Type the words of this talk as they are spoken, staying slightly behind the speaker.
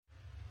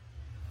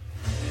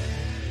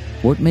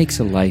What makes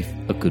a life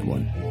a good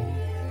one?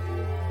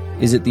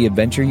 Is it the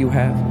adventure you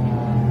have?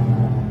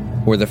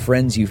 Or the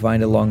friends you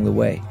find along the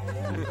way?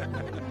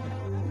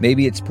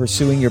 Maybe it's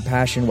pursuing your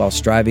passion while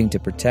striving to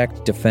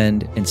protect,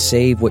 defend, and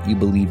save what you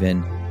believe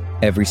in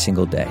every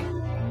single day.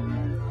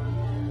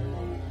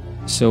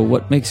 So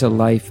what makes a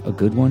life a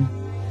good one?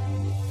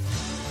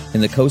 In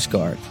the Coast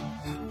Guard,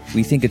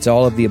 we think it's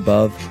all of the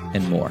above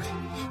and more.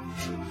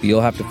 But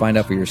you'll have to find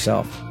out for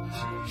yourself.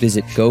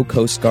 Visit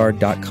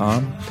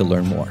gocoastguard.com to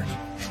learn more.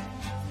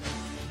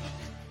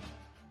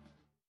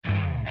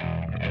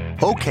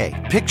 Okay,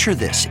 picture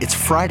this. It's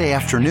Friday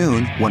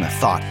afternoon when a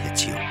thought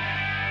hits you.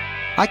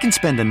 I can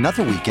spend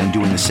another weekend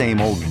doing the same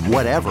old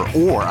whatever,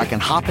 or I can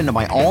hop into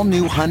my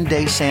all-new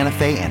Hyundai Santa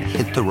Fe and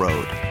hit the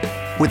road.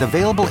 With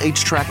available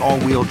H-Track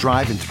all-wheel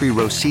drive and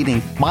 3-row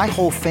seating, my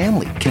whole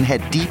family can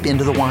head deep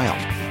into the wild.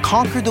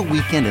 Conquer the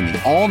weekend in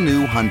the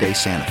all-new Hyundai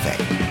Santa Fe.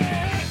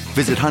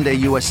 Visit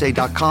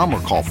HyundaiUSA.com or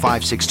call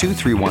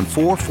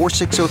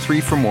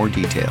 562-314-4603 for more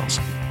details.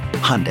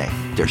 Hyundai,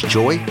 there's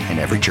joy in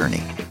every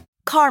journey.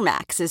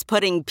 CarMax is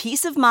putting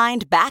peace of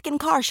mind back in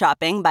car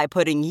shopping by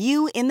putting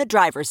you in the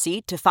driver's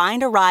seat to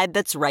find a ride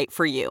that's right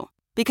for you.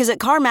 Because at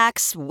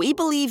CarMax, we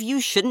believe you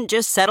shouldn't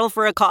just settle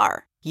for a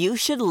car. You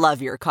should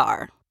love your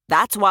car.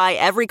 That's why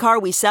every car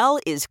we sell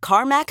is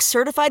CarMax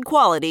certified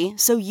quality,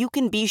 so you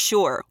can be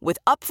sure with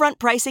upfront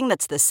pricing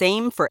that's the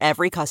same for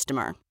every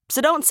customer.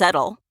 So don't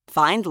settle.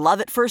 Find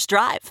love at first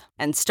drive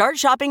and start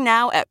shopping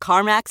now at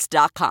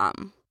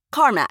CarMax.com.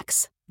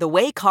 CarMax, the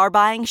way car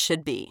buying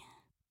should be.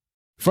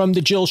 From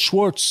the Jill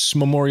Schwartz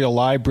Memorial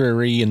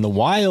Library in the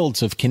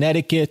wilds of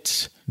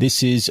Connecticut,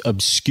 this is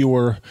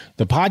Obscure,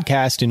 the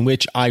podcast in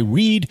which I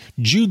read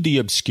Jude the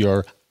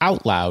Obscure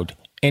out loud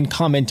and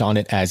comment on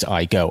it as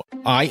I go.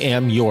 I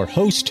am your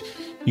host,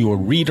 your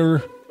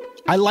reader.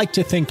 I like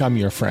to think I'm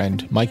your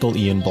friend, Michael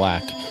Ian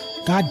Black.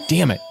 God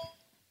damn it.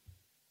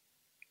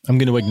 I'm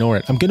going to ignore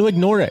it. I'm going to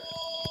ignore it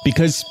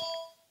because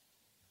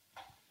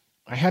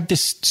I have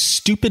this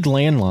stupid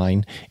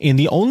landline, and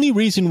the only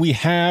reason we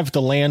have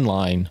the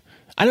landline,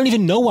 I don't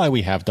even know why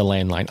we have the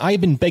landline. I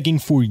have been begging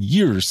for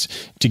years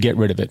to get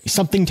rid of it.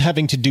 Something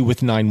having to do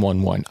with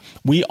 911.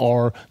 We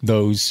are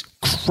those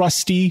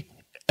crusty,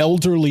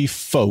 elderly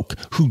folk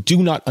who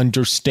do not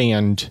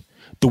understand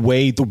the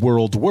way the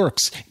world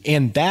works.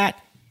 And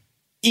that,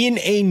 in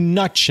a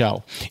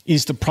nutshell,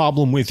 is the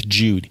problem with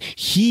Jude.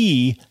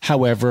 He,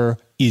 however,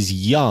 is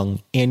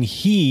young, and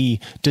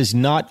he does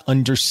not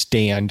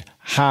understand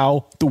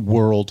how the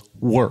world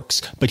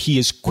works. But he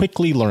is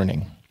quickly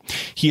learning.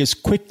 He is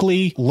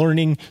quickly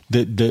learning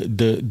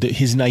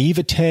his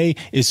naivete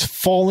is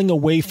falling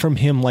away from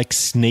him like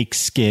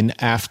snakeskin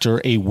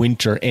after a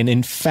winter. And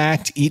in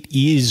fact, it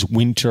is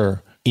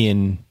winter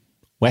in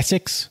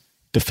Wessex,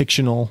 the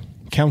fictional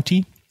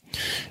county.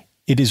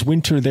 It is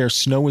winter there.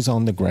 Snow is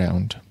on the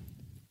ground.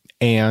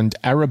 And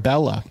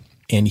Arabella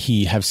and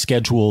he have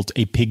scheduled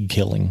a pig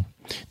killing.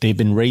 They've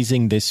been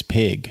raising this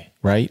pig,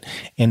 right?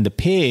 And the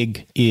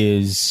pig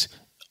is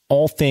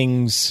all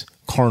things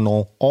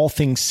carnal, all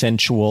things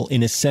sensual.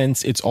 In a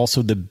sense, it's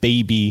also the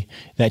baby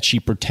that she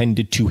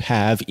pretended to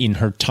have in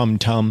her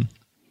tum-tum.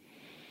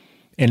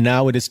 And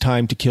now it is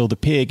time to kill the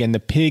pig, and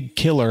the pig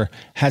killer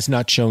has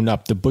not shown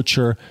up. The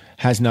butcher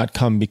has not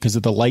come because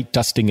of the light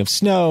dusting of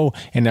snow,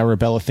 and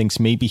Arabella thinks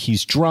maybe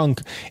he's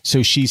drunk.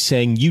 So she's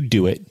saying, you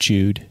do it,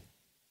 Jude.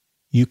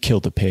 You kill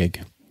the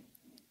pig.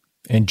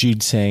 And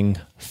Jude's saying,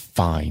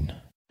 fine.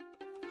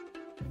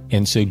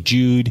 And so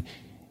Jude,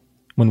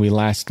 when we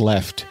last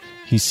left,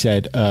 he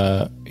said,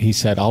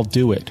 I'll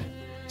do it,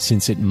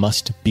 since it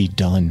must be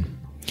done.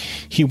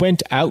 He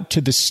went out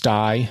to the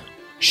sty,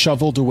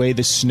 shoveled away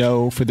the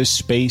snow for the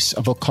space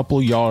of a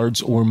couple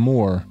yards or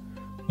more,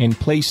 and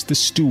placed the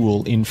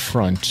stool in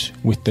front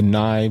with the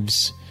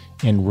knives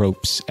and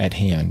ropes at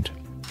hand.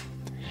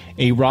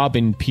 A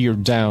robin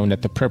peered down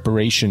at the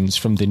preparations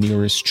from the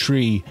nearest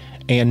tree,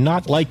 and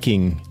not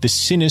liking the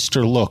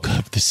sinister look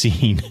of the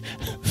scene,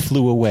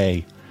 flew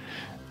away,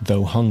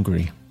 though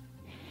hungry.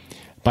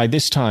 By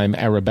this time,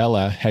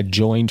 Arabella had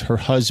joined her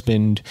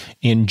husband,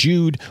 and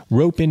Jude,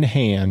 rope in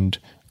hand,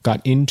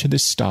 got into the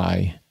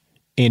sty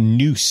and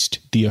noosed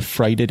the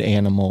affrighted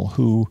animal,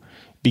 who,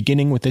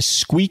 beginning with a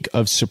squeak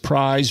of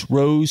surprise,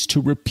 rose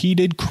to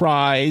repeated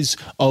cries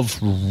of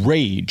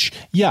rage.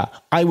 Yeah,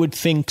 I would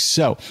think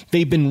so.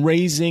 They've been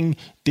raising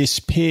this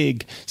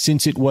pig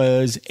since it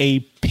was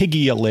a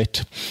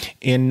piggy-a-lit,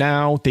 and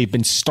now they've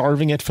been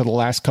starving it for the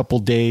last couple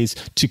days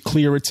to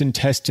clear its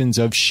intestines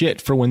of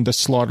shit for when the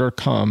slaughter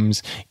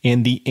comes,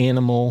 and the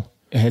animal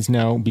has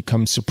now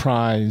become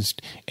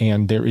surprised,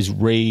 and there is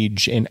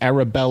rage, and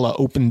Arabella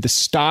opened the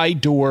sty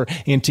door,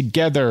 and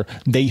together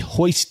they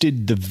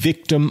hoisted the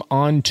victim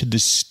onto the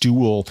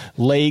stool,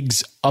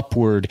 legs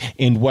upward,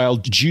 and while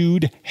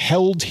Jude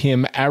held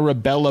him,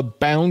 Arabella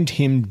bound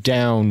him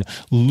down,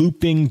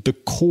 looping the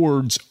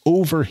cords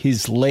over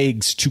his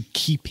legs to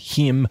keep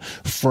him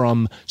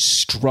from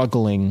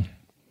struggling.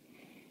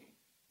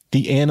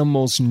 The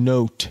animal's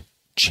note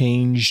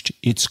changed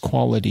its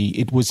quality.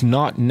 It was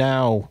not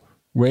now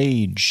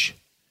rage,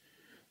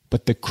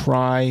 but the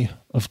cry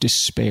of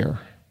despair,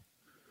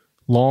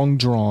 long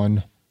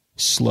drawn,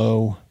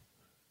 slow,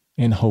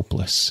 and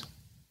hopeless.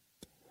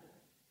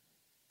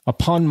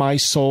 Upon my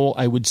soul,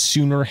 I would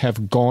sooner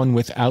have gone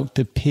without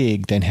the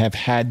pig than have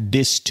had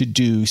this to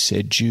do,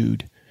 said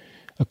Jude.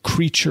 A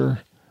creature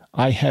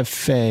I have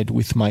fed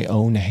with my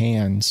own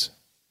hands.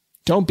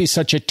 Don't be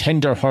such a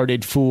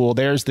tender-hearted fool.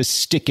 There's the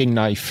sticking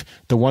knife,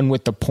 the one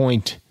with the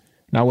point.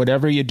 Now,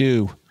 whatever you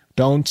do,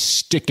 don't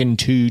stick in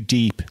too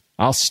deep.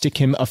 I'll stick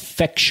him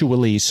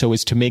effectually so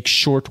as to make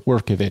short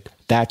work of it.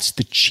 That's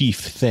the chief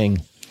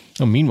thing.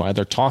 Oh, meanwhile,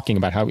 they're talking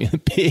about how the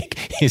pig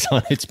is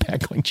on its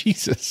back going,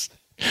 Jesus.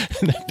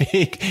 The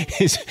pig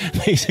is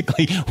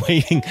basically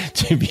waiting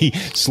to be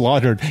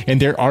slaughtered,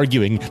 and they're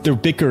arguing, they're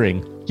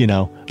bickering,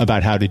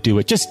 about how to do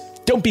it. Just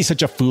don't be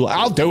such a fool.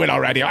 I'll do it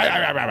already.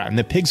 And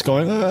the pig's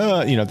going,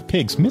 the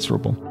pig's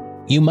miserable.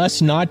 You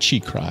must not, she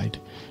cried.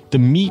 The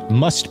meat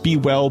must be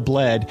well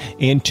bled,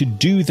 and to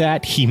do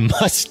that, he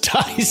must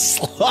die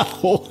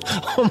slow.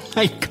 Oh,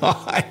 my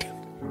God.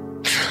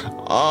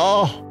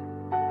 Oh.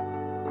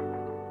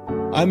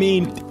 I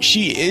mean,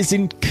 she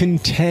isn't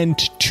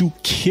content to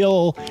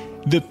kill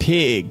the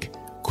pig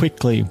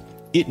quickly.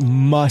 It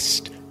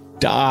must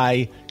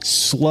die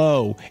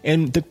slow.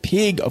 And the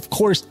pig, of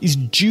course, is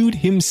Jude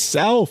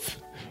himself.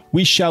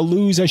 We shall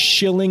lose a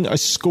shilling a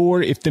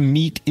score if the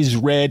meat is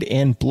red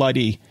and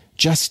bloody.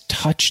 Just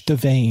touch the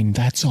vein,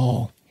 that's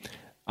all.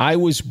 I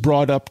was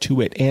brought up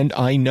to it, and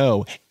I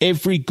know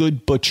every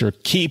good butcher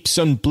keeps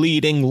on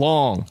bleeding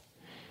long.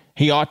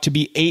 He ought to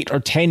be 8 or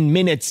 10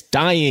 minutes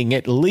dying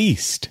at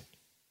least.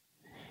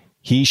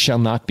 He shall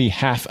not be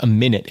half a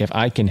minute if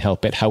I can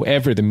help it,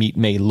 however the meat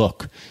may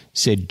look,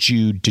 said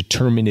Jude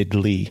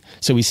determinedly.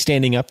 So he's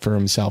standing up for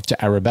himself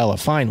to Arabella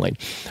finally.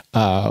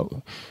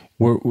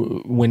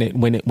 When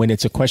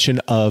it's a question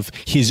of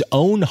his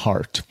own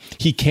heart,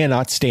 he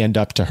cannot stand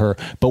up to her.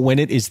 But when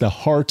it is the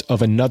heart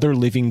of another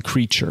living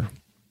creature,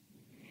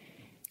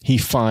 he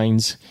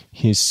finds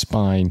his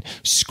spine,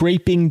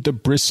 scraping the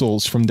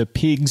bristles from the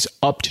pig's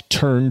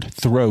upturned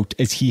throat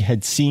as he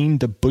had seen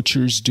the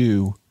butchers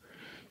do.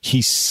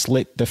 He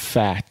slit the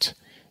fat,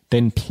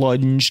 then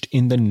plunged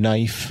in the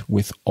knife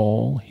with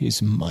all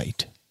his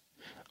might.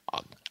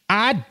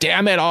 Ah,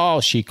 damn it all,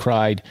 she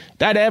cried.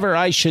 That ever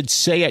I should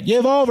say it.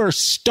 You've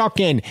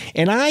overstucken,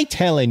 and I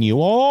telling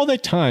you all the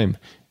time.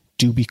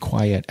 Do be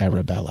quiet,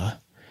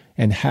 Arabella,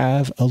 and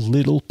have a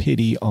little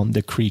pity on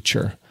the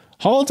creature.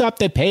 Hold up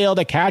the pail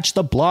to catch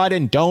the blood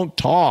and don't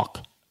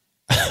talk.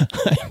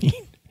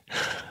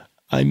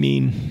 I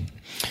mean,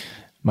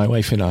 my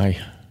wife and I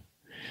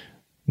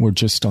were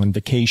just on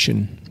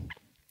vacation,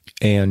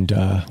 and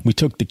we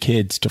took the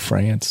kids to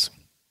France.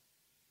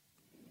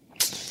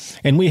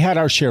 And we had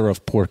our share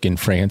of pork in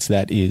France.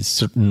 That is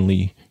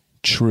certainly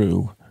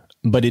true.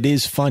 But it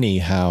is funny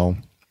how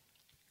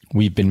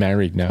we've been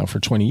married now for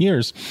 20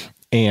 years,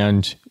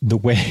 and the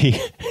way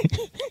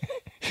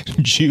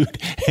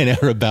Jude and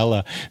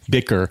Arabella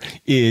bicker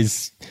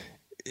is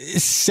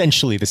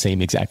essentially the same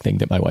exact thing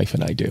that my wife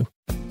and I do.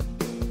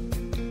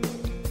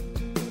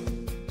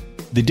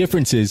 The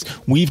difference is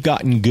we've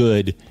gotten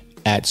good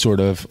at sort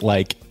of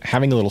like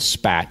having a little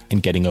spat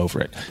and getting over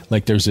it.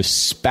 Like there's a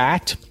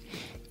spat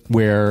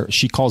where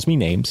she calls me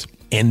names.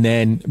 And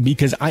then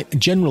because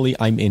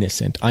I'm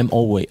innocent,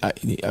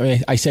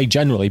 I say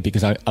generally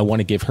because I want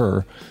to give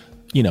her,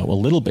 a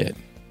little bit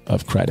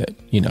of credit,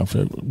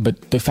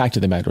 but the fact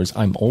of the matter is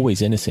I'm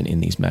always innocent in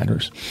these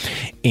matters.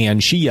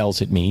 And she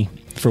yells at me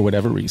for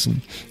whatever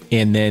reason.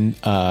 And then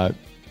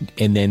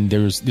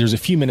there's a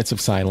few minutes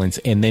of silence,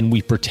 and then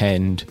we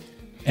pretend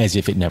as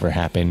if it never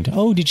happened.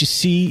 Oh, did you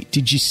see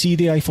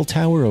the Eiffel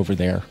Tower over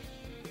there?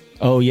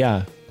 Oh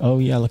yeah,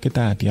 look at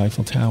that, the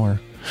Eiffel Tower.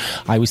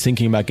 I was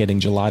thinking about getting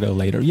gelato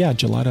later. Yeah,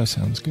 gelato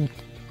sounds good.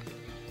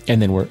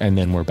 And then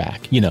we're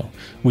back.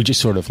 We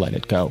just sort of let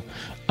it go.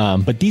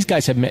 But these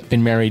guys have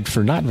been married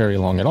for not very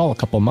long at all, a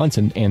couple months,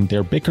 and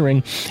they're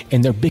bickering,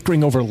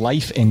 over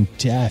life and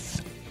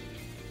death.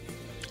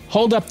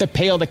 Hold up the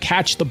pail to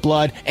catch the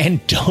blood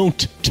and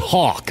don't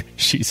talk,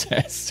 she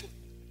says.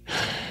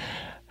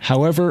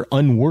 However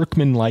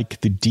unworkmanlike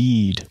the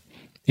deed,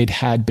 it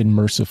had been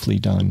mercifully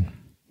done.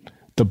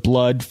 The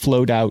blood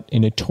flowed out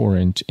in a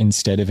torrent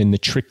instead of in the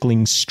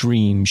trickling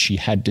stream she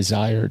had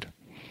desired.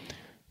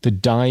 The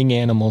dying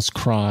animal's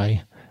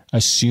cry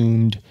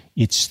assumed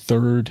its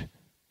third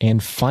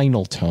and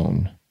final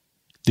tone,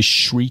 the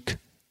shriek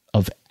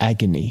of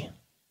agony.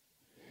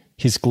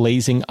 His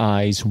glazing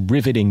eyes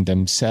riveting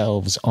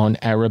themselves on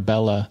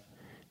Arabella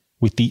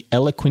with the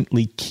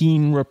eloquently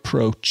keen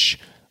reproach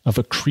of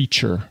a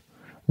creature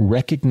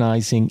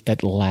recognizing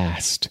at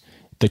last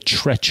the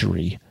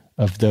treachery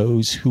of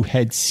those who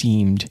had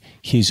seemed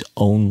his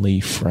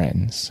only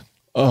friends.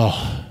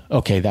 Oh,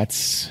 okay,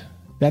 that's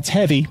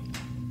heavy.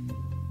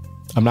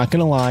 I'm not going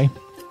to lie.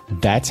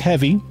 That's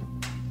heavy,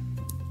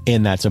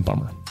 and that's a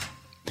bummer.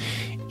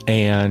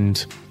 And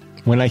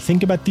when I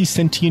think about these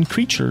sentient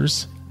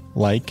creatures,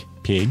 like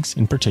pigs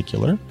in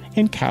particular,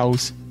 and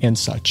cows and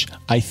such,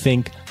 I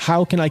think,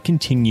 how can I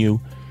continue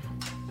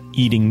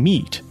eating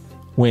meat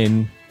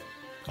when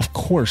Of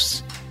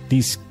course,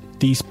 these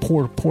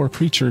poor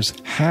creatures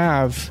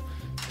have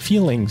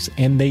feelings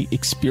and they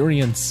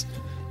experience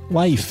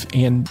life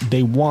and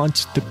they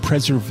want the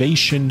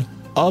preservation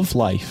of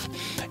life.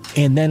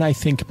 And then I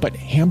think, but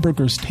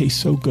hamburgers taste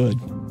so good.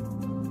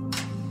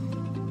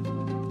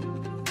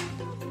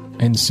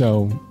 And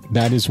so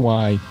that is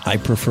why I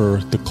prefer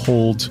the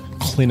cold,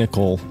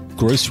 clinical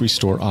grocery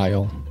store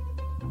aisle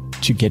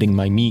to getting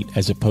my meat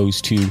as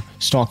opposed to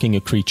stalking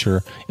a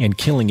creature and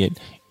killing it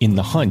in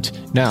the hunt.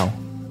 Now,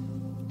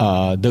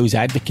 those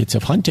advocates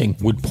of hunting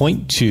would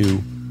point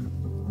to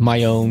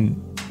my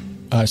own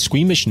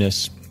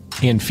squeamishness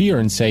and fear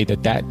and say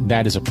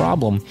that is a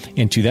problem.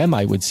 And to them,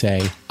 I would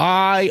say,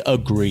 I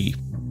agree.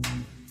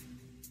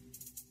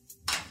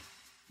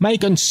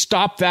 Megan,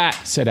 stop that,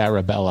 said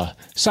Arabella.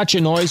 Such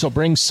a noise will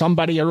bring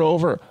somebody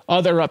or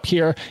other up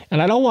here,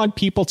 and I don't want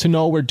people to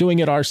know we're doing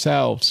it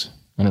ourselves.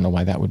 I don't know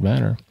why that would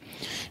matter.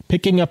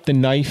 Picking up the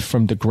knife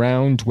from the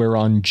ground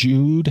whereon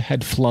Jude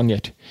had flung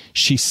it,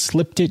 she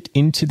slipped it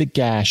into the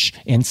gash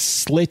and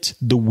slit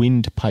the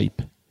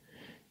windpipe.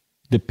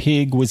 The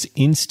pig was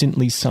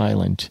instantly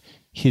silent,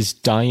 his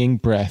dying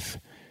breath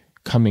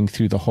coming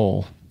through the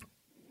hole.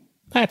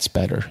 That's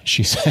better,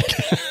 she said.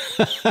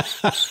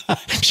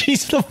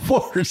 She's the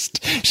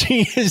worst.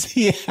 She is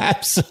the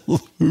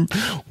absolute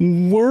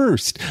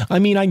worst. I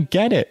mean, I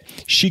get it.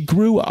 She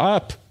grew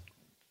up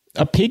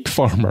a pig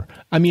farmer.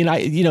 I mean,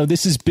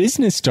 this is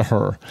business to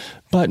her.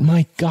 But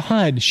my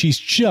God, she's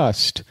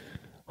just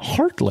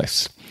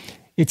heartless.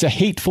 It's a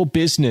hateful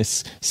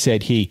business,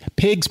 said he.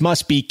 Pigs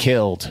must be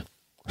killed.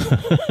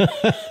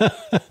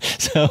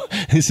 So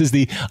this is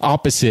the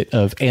opposite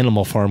of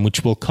Animal Farm,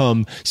 which will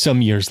come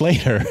some years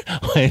later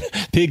when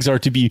pigs are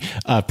to be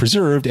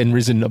preserved and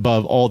risen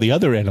above all the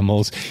other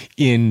animals.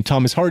 In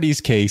Thomas Hardy's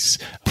case,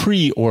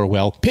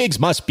 pre-Orwell, pigs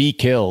must be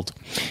killed.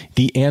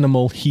 The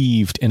animal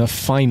heaved in a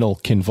final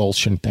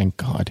convulsion, thank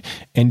God,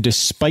 and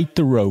despite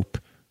the rope,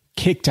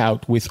 kicked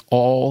out with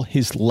all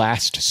his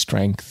last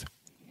strength.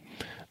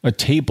 A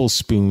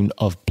tablespoon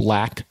of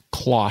black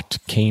clot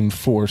came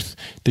forth,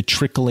 the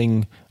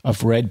trickling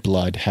of red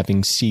blood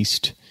having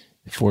ceased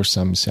for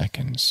some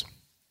seconds.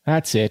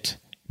 That's it.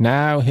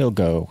 Now he'll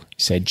go,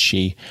 said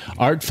she.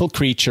 Artful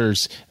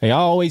creatures, they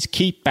always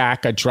keep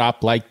back a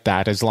drop like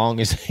that as long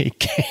as they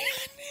can.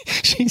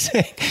 She's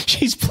saying,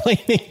 she's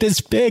blaming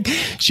this pig.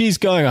 She's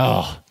going,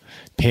 oh,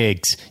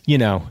 pigs,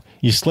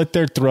 you slit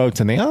their throats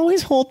and they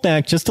always hold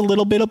back just a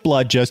little bit of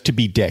blood just to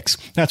be dicks.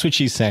 That's what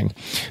she's saying.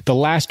 The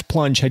last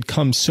plunge had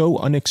come so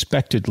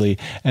unexpectedly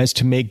as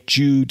to make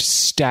Jude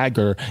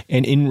stagger,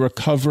 and in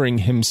recovering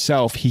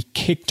himself, he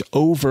kicked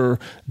over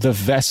the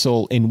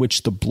vessel in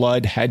which the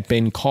blood had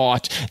been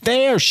caught.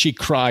 There, she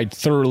cried,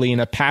 thoroughly in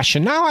a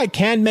passion. Now I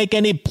can't make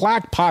any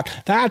black pot.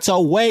 That's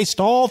a waste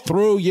all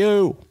through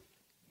you.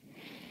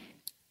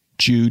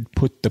 Jude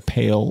put the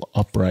pail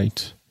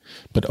upright,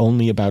 but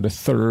only about a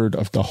third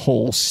of the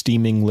whole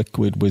steaming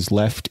liquid was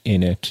left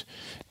in it,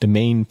 the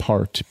main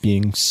part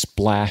being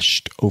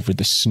splashed over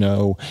the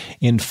snow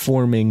and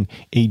forming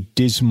a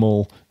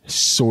dismal,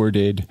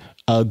 sordid,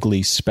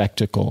 ugly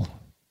spectacle.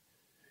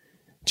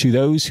 To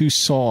those who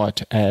saw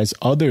it as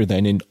other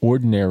than an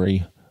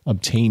ordinary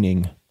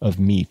obtaining of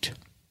meat,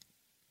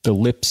 the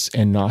lips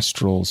and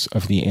nostrils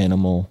of the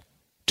animal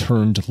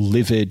turned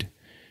livid,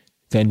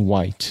 then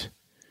white,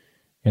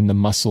 and the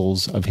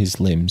muscles of his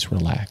limbs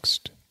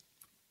relaxed.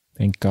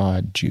 Thank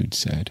God, Jude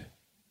said.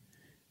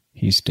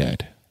 He's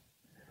dead.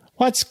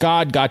 What's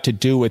God got to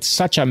do with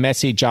such a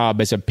messy job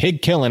as a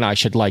pig killing, I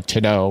should like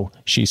to know,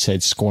 she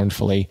said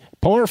scornfully.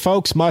 Poor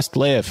folks must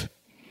live.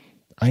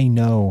 I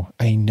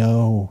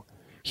know,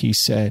 he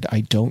said.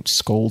 I don't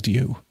scold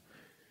you.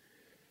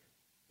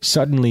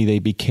 Suddenly they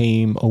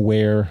became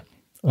aware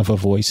of a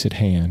voice at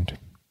hand.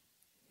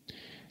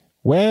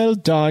 Well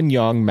done,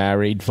 young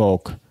married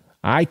folk.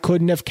 I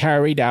couldn't have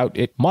carried out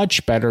it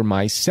much better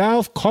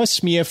myself.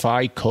 Cuss me if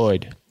I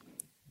could.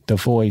 The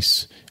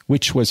voice,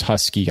 which was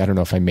husky. I don't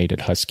know if I made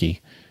it husky.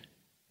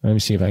 Let me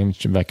see if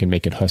I can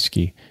make it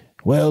husky.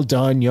 Well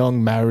done,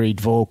 young married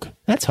folk.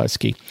 That's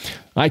husky.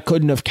 I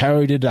couldn't have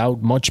carried it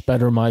out much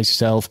better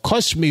myself.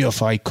 Cuss me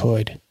if I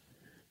could.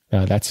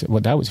 That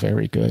was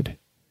very good.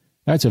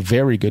 That's a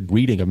very good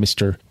reading of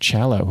Mr.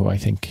 Challow, who I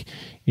think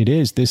it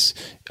is.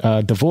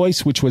 The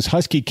voice, which was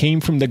husky,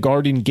 came from the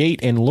garden gate,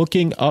 and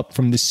looking up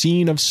from the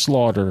scene of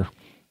slaughter,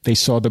 they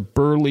saw the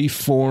burly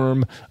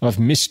form of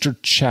Mr.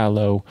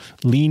 Challow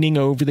leaning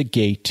over the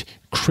gate,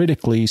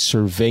 critically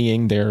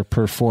surveying their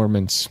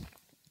performance.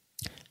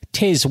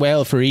 "'Tis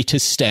well for 'ee to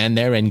stand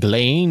there and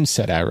glean,"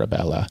 said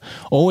Arabella.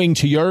 "Owing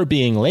to your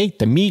being late,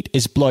 the meat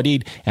is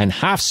bloodied and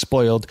half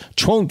spoiled.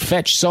 'Twon't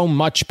fetch so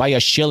much by a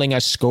shilling a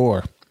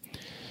score."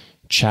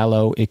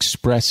 Challow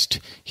expressed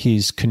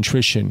his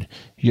contrition.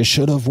 "You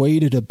should have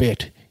waited a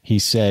bit," he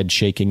said,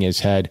 shaking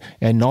his head,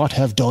 "and not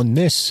have done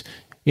this,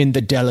 in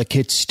the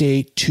delicate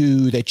state,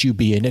 too, that you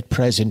be in at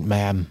present,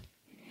 ma'am.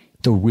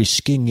 The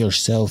risking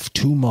yourself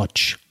too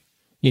much."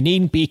 "You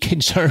needn't be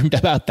concerned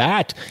about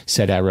that,"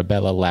 said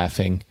Arabella,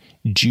 laughing.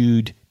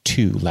 Jude,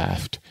 too,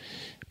 laughed.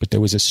 but there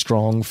was a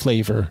strong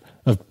flavor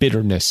of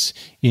bitterness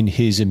in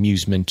his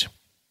amusement.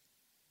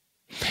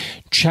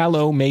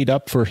 Challow made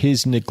up for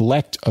his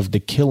neglect of the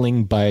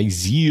killing by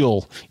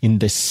zeal in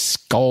the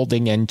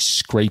scalding and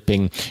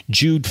scraping.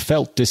 Jude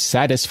felt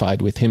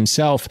dissatisfied with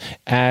himself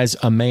as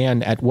a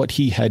man at what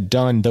he had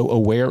done, though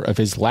aware of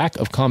his lack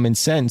of common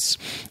sense,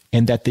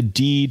 and that the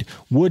deed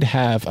would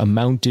have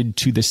amounted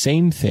to the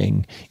same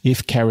thing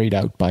if carried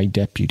out by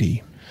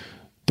deputy.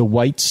 The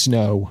white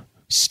snow,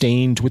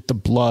 stained with the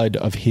blood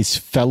of his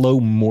fellow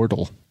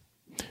mortal,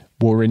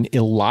 bore an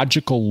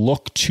illogical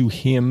look to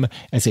him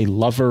as a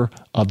lover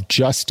of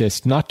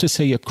justice, not to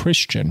say a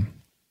Christian.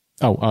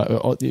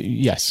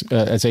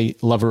 As a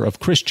lover of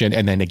Christian,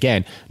 and then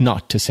again,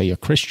 not to say a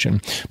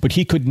Christian. But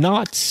he could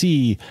not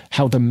see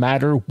how the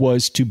matter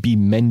was to be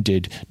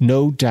mended.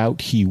 No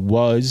doubt he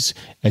was,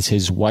 as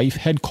his wife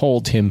had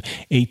called him,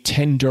 a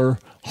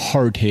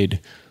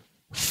tender-hearted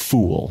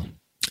fool.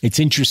 It's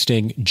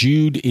interesting.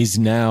 Jude is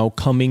now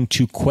coming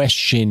to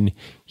question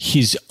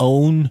his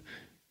own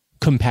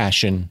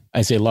compassion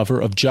as a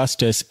lover of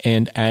justice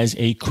and as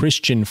a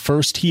Christian.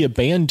 First, he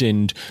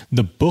abandoned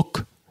the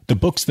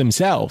books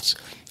themselves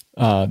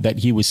that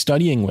he was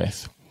studying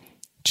with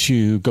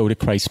to go to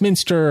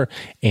Christminster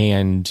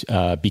and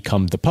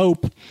become the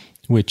Pope,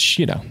 which,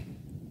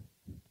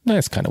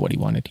 that's kind of what he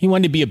wanted. He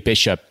wanted to be a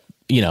bishop.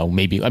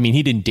 Maybe,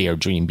 he didn't dare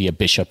dream be a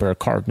bishop or a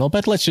cardinal,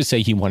 but let's just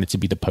say he wanted to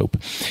be the Pope.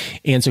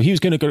 And so he was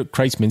going to go to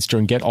Christminster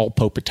and get all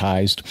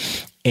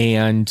popatized.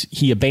 And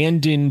he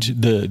abandoned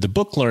the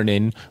book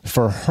learning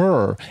for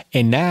her.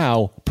 And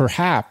now,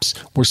 perhaps,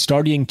 we're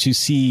starting to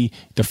see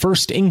the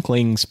first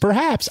inklings,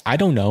 perhaps, I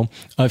don't know,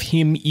 of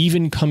him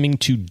even coming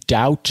to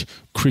doubt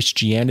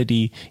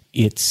Christianity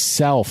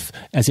itself.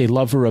 As a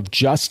lover of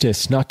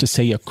justice, not to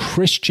say a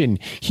Christian,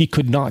 he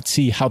could not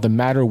see how the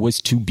matter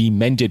was to be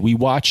mended. We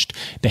watched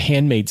The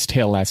Handmaid's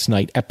Tale last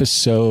night,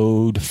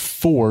 episode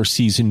 4,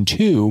 season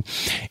 2.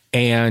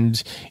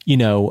 And,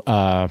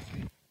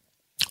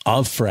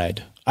 of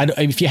Fred.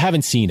 If you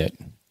haven't seen it,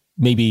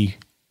 maybe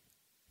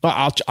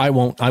I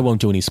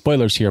won't do any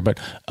spoilers here. But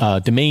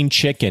the main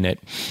chick in it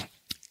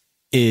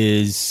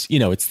is,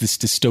 it's this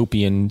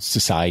dystopian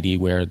society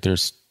where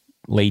there's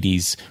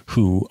ladies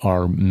who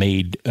are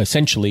made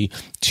essentially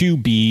to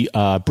be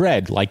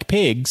bred like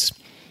pigs,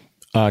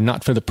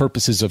 not for the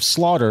purposes of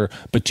slaughter,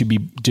 but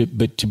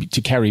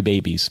to carry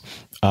babies.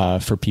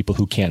 For people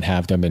who can't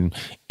have them,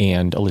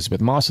 and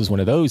Elizabeth Moss is one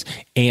of those,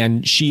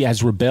 and she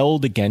has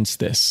rebelled against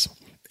this.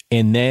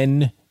 And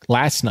then in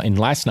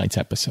last night's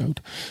episode,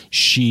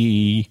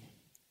 she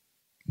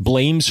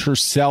blames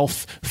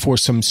herself for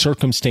some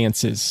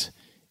circumstances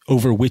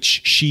over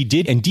which she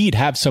did indeed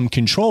have some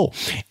control.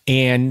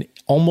 And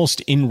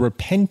almost in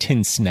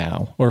repentance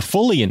now, or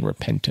fully in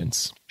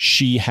repentance,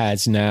 she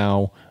has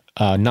now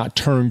not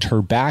turned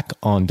her back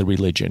on the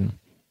religion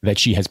that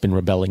she has been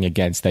rebelling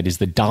against, that is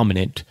the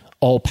dominant,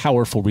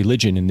 all-powerful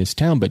religion in this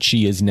town, but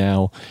she is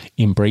now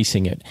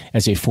embracing it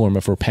as a form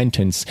of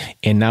repentance.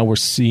 And now we're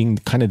seeing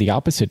kind of the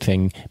opposite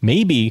thing,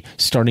 maybe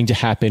starting to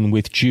happen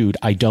with Jude.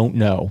 I don't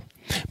know.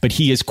 But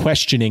he is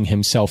questioning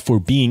himself for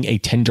being a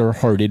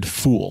tender-hearted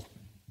fool.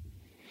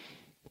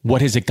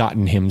 What has it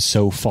gotten him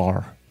so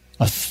far?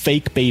 A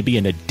fake baby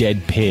and a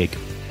dead pig.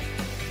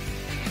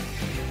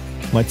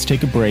 Let's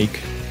take a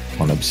break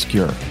on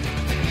Obscure.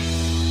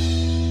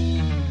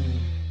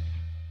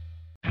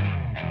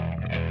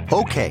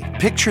 Okay,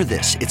 picture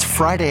this. It's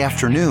Friday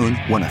afternoon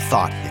when a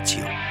thought hits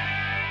you.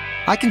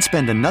 I can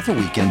spend another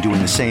weekend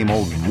doing the same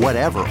old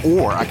whatever,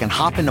 or I can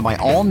hop into my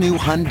all-new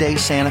Hyundai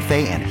Santa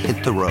Fe and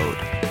hit the road.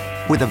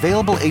 With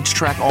available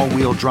H-Track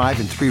all-wheel drive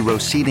and 3-row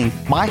seating,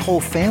 my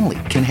whole family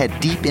can head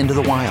deep into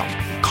the wild.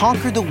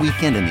 Conquer the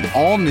weekend in the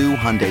all-new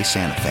Hyundai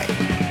Santa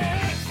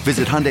Fe.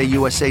 Visit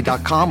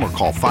HyundaiUSA.com or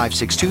call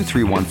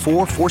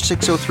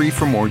 562-314-4603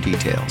 for more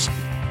details.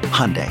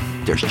 Hyundai,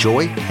 there's joy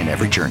in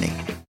every journey.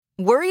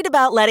 Worried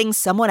about letting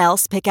someone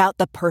else pick out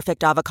the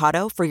perfect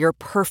avocado for your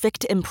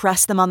perfect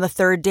impress them on the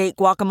third date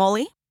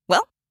guacamole?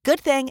 Well, good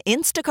thing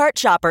Instacart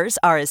shoppers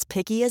are as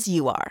picky as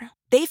you are.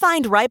 They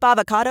find ripe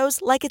avocados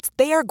like it's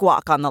their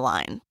guac on the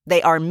line.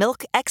 They are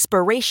milk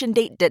expiration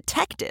date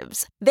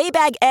detectives. They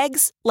bag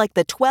eggs like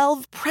the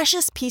 12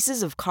 precious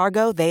pieces of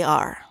cargo they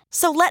are.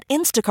 So let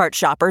Instacart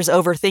shoppers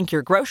overthink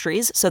your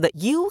groceries so that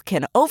you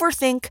can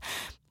overthink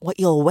what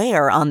you'll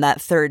wear on that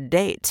third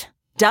date.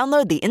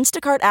 Download the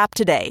Instacart app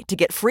today to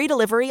get free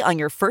delivery on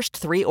your first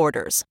 3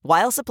 orders,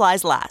 while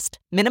supplies last.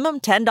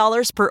 Minimum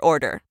 $10 per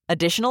order.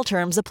 Additional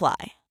terms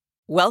apply.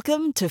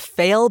 Welcome to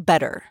Fail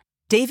Better,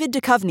 David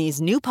Duchovny's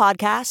new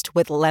podcast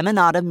with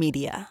Lemonada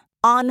Media.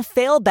 On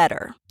Fail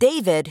Better,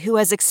 David, who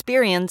has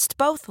experienced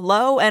both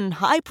low and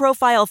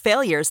high-profile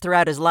failures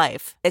throughout his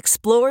life,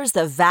 explores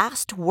the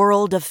vast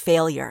world of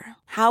failure.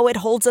 how it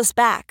holds us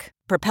back,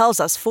 propels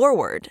us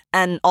forward,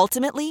 and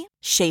ultimately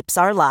shapes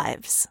our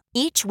lives.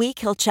 Each week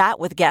he'll chat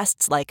with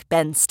guests like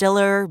Ben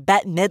Stiller,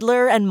 Bette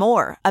Midler, and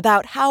more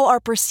about how our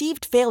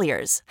perceived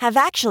failures have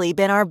actually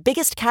been our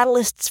biggest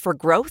catalysts for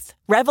growth,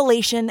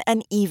 revelation,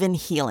 and even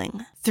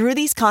healing. Through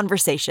these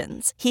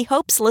conversations, he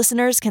hopes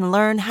listeners can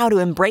learn how to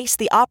embrace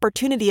the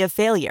opportunity of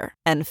failure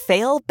and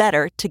fail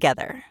better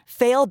together.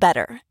 Fail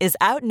Better is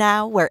out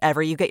now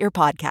wherever you get your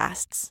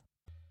podcasts.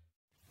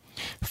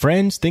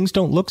 Friends, things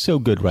don't look so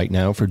good right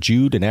now for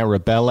Jude and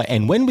Arabella,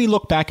 and when we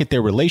look back at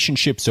their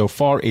relationship so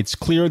far, it's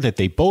clear that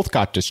they both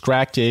got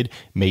distracted,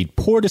 made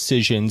poor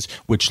decisions,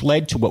 which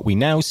led to what we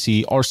now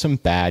see are some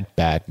bad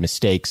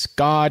mistakes.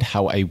 God,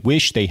 how I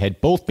wish they had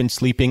both been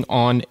sleeping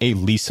on a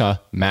Leesa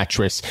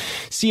mattress.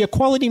 See, a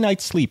quality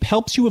night's sleep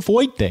helps you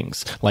avoid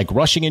things like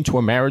rushing into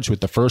a marriage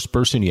with the first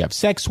person you have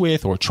sex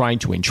with or trying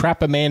to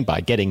entrap a man by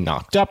getting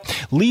knocked up.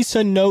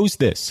 Leesa knows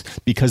this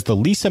because the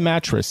Leesa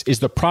mattress is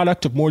the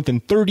product of more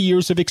than 30 years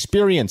of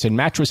experience in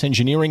mattress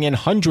engineering and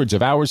hundreds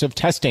of hours of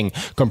testing,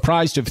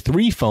 comprised of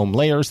 3 foam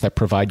layers that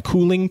provide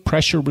cooling,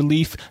 pressure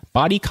relief,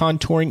 body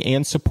contouring,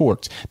 and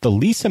support. The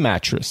Leesa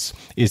mattress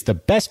is the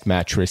best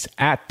mattress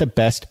at the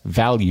best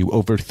value.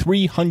 Over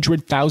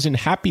 300,000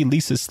 happy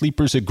Leesa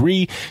sleepers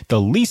agree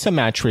the Leesa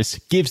mattress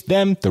gives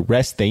them the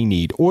rest they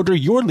need. Order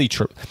your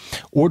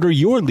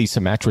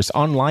Leesa mattress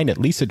online at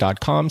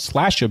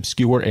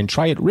leesa.com/obscure and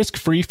try it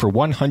risk-free for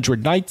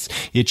 100 nights.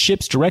 It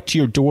ships direct to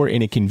your door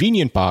in a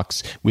convenient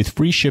box with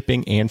free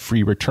shipping and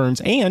free returns,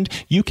 and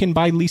you can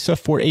buy Leesa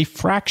for a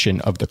fraction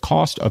of the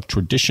cost of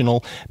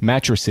traditional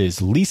mattresses.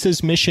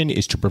 Leesa's mission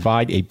is to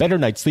provide a better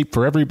night's sleep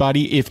for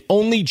everybody. If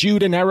only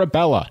Jude and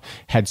Arabella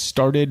had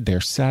started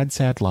their sad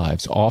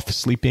lives off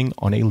sleeping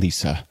on a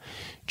Leesa.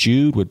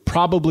 Jude would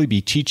probably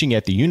be teaching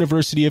at the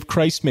University of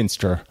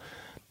Christminster,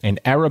 and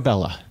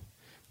Arabella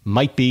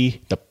might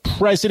be the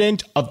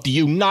President of the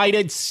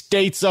United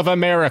States of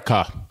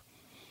America.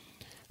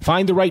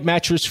 Find the right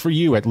mattress for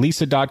you at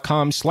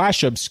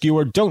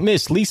leesa.com/obscure. Don't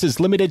miss Leesa's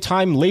limited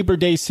time Labor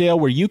Day sale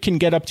where you can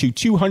get up to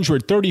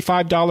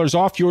 $235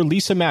 off your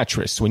Leesa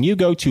mattress when you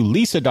go to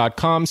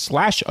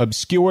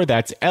leesa.com/obscure.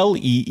 That's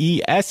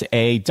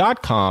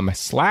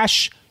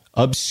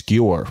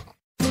LEESA.com/obscure.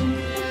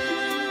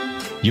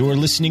 You are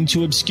listening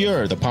to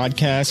Obscure, the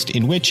podcast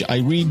in which I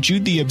read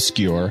Jude the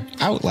Obscure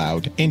out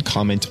loud and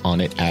comment on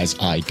it as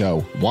I go.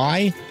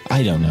 Why?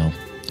 I don't know.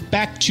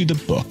 Back to the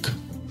book.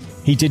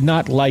 He did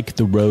not like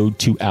the road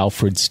to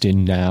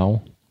Alfredston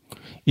now.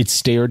 It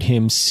stared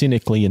him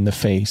cynically in the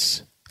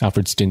face.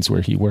 Alfredston's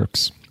where he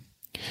works.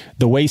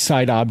 The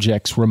wayside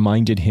objects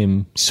reminded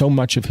him so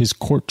much of his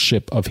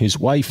courtship of his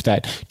wife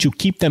that, to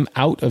keep them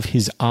out of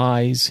his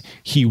eyes,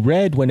 he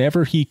read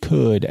whenever he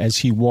could as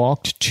he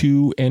walked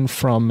to and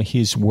from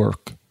his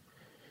work.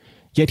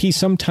 Yet he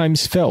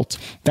sometimes felt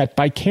that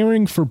by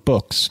caring for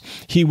books,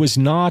 he was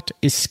not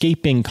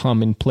escaping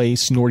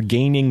commonplace nor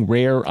gaining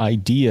rare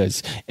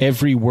ideas,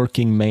 every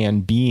working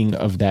man being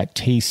of that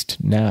taste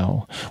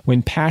now.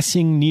 When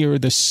passing near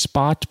the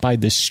spot by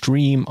the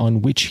stream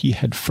on which he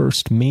had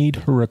first made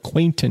her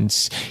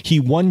acquaintance, he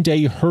one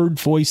day heard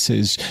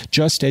voices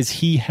just as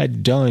he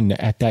had done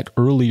at that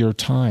earlier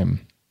time.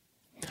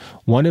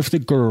 One of the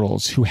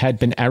girls who had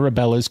been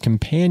Arabella's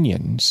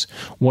companions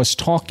was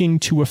talking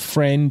to a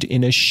friend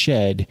in a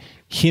shed,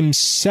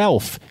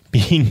 himself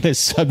being the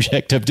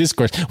subject of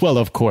discourse. Well,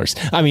 of course.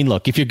 I mean,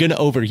 look, if you're going to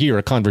overhear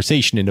a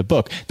conversation in a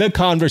book, the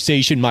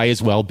conversation might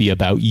as well be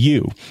about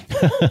you.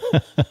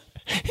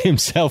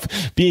 Himself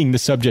being the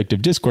subject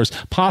of discourse,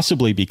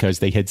 possibly because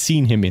they had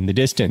seen him in the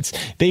distance.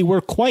 They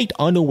were quite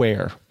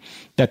unaware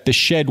that the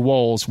shed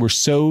walls were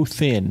so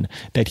thin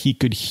that he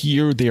could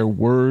hear their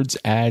words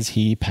as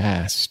he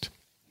passed.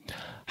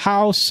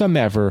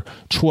 Howsomever,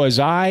 'twas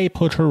I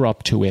put her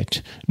up to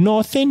it.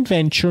 Nothing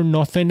venture,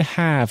 nothing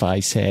have, I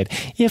said.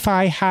 If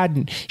I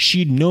hadn't,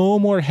 she'd no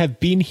more have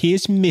been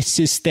his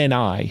missus than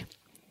I.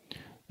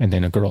 And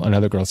then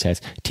another girl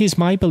says, 'Tis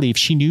my belief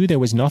she knew there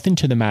was nothing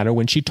to the matter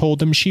when she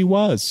told him she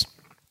was.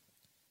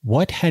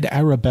 What had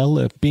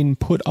Arabella been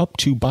put up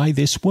to by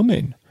this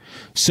woman,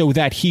 so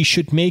that he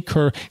should make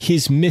her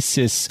his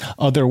missus,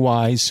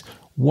 otherwise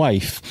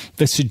wife?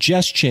 The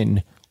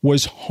suggestion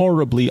was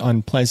horribly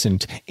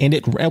unpleasant, and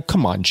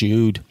come on,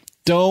 Jude.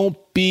 Don't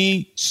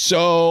be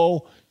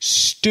so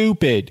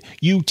stupid,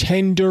 you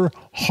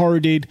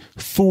tender-hearted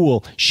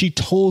fool. She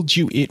told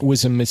you it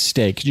was a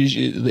mistake.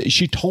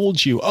 She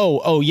told you,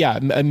 yeah,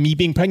 me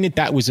being pregnant,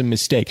 that was a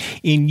mistake.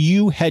 And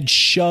you had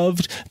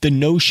shoved the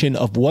notion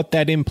of what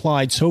that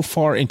implied so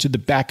far into the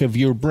back of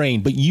your brain.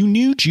 But you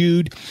knew,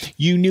 Jude,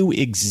 you knew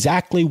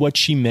exactly what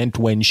she meant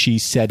when she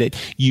said it.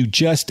 You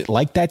just,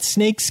 like that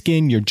snake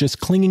skin, you're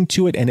just clinging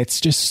to it, and it's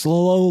just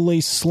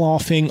slowly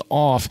sloughing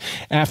off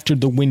after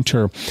the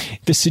winter.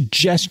 The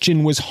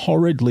suggestion was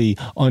horridly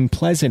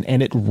unpleasant,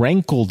 and it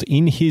rankled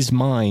in his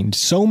mind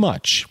so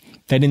much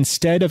that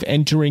instead of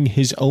entering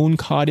his own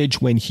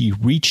cottage when he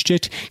reached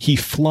it, he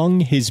flung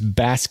his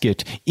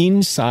basket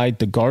inside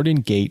the garden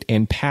gate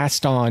and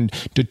passed on,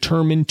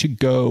 determined to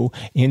go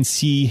and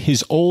see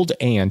his old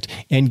aunt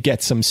and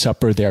get some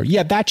supper there.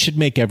 Yeah, that should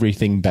make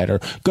everything better.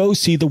 Go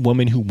see the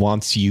woman who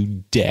wants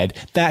you dead.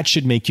 That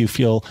should make you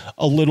feel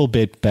a little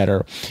bit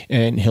better.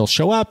 And he'll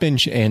show up and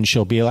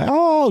she'll be like,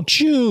 oh,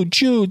 Jude,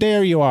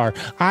 there you are.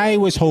 I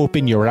was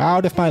hoping you were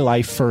out of my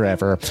life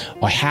forever.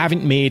 I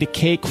haven't made a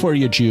cake for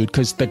you, Jude,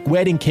 because the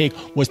wedding cake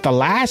was the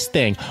last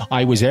thing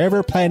I was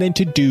ever planning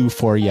to do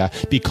for you,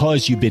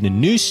 because you've been a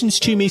nuisance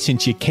to me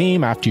since you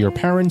came after your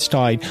parents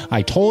died.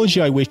 I told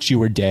you I wished you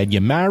were dead.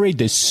 You married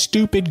this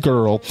stupid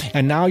girl,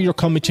 and now you're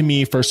coming to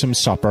me for some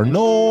supper.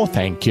 No,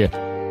 thank you.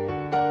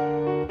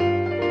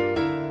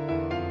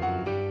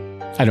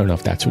 I don't know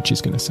if that's what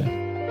she's going to say.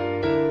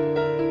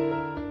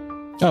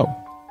 Oh,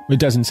 it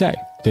doesn't say.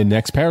 The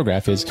next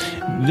paragraph is,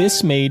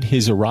 this made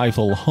his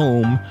arrival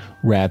home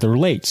rather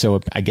late.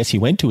 So I guess he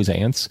went to his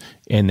aunt's,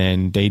 and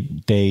then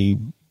they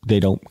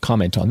don't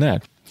comment on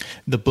that.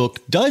 The book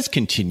does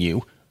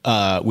continue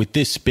with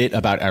this bit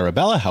about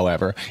Arabella,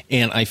 however,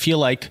 and I feel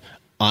like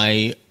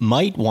I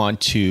might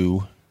want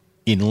to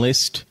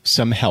enlist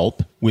some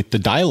help with the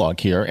dialogue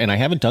here. And I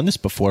haven't done this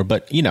before,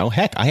 but,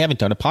 heck, I haven't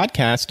done a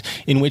podcast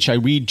in which I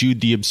read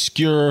Jude the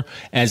Obscure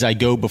as I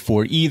go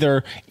before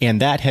either.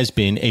 And that has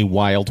been a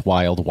wild,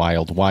 wild,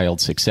 wild, wild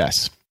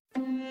success.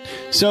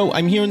 So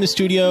I'm here in the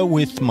studio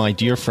with my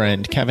dear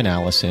friend, Kevin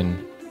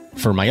Allison,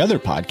 for my other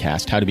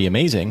podcast, How to Be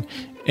Amazing.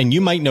 And you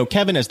might know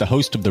Kevin as the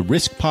host of the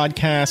Risk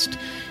podcast.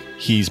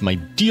 He's my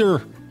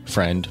dear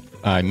friend.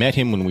 I met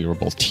him when we were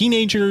both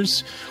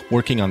teenagers,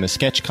 working on the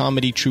sketch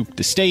comedy troupe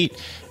The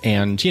State,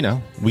 and,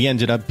 we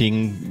ended up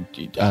being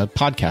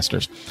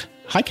podcasters.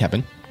 Hi,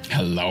 Kevin.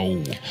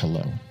 Hello.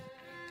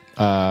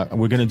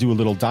 We're going to do a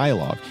little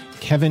dialogue.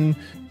 Kevin,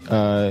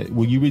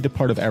 will you read the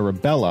part of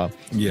Arabella?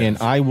 Yes. And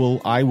I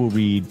will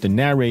read the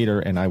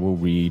narrator, and I will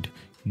read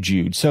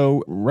Jude.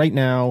 So right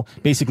now,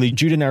 basically,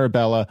 Jude and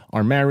Arabella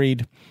are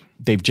married.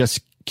 They've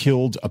just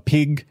killed a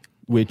pig,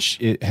 which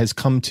it has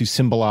come to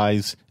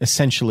symbolize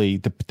essentially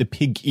the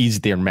pig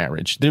is their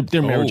marriage.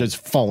 Their marriage is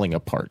falling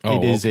apart.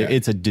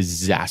 It's a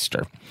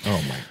disaster.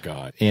 Oh my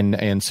God.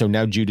 And so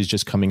now Jude is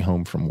just coming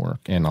home from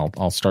work, and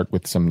I'll start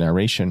with some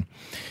narration.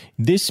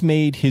 This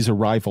made his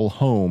arrival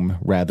home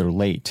rather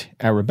late.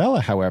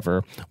 Arabella,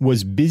 however,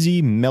 was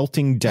busy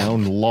melting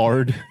down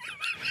lard.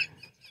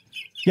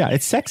 Yeah,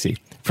 it's sexy.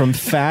 From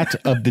fat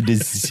of the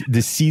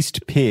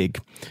deceased pig,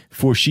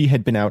 for she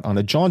had been out on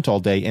a jaunt all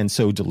day and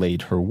so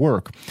delayed her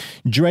work.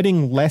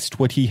 Dreading lest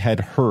what he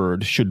had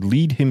heard should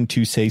lead him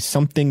to say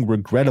something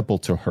regrettable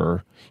to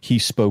her, he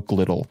spoke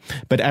little.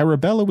 But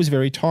Arabella was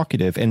very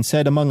talkative and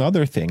said, among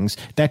other things,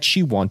 that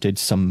she wanted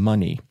some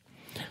money.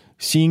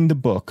 Seeing the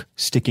book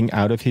sticking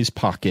out of his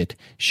pocket,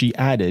 she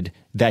added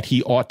that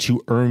he ought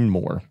to earn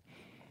more.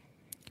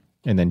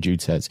 And then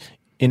Jude says,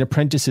 an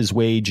apprentice's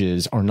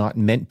wages are not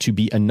meant to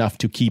be enough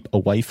to keep a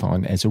wife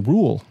on as a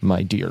rule,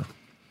 my dear.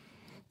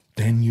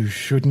 Then you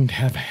shouldn't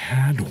have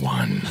had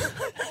one.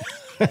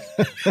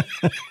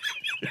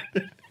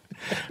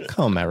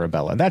 Come,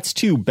 Arabella. That's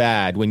too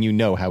bad when you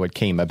know how it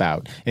came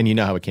about. And you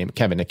know how it came,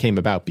 Kevin, it came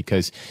about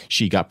because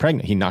she got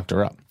pregnant. He knocked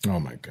her up. Oh,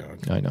 my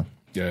God. I know.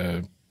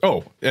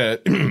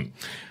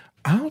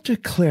 I'll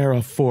declare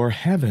afore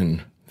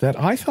heaven that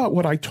I thought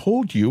what I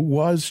told you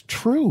was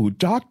true.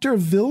 Dr.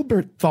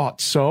 Vilbert thought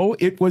so.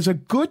 It was a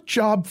good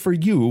job for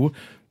you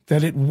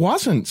that it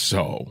wasn't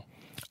so.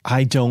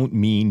 I don't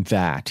mean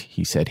that,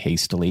 he said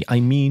hastily. I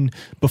mean,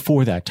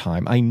 before that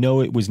time, I know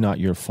it was not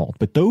your fault,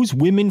 but those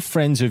women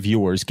friends of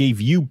yours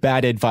gave you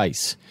bad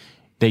advice.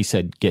 They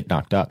said, get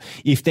knocked up.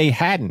 If they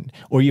hadn't,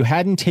 or you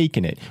hadn't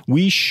taken it,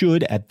 we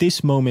should at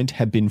this moment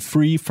have been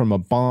free from a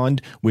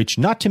bond which,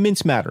 not to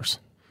mince matters,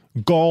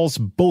 galls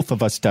both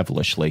of us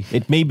devilishly.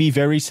 It may be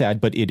very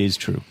sad, but it is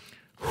true.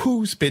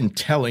 Who's been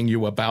telling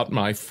you about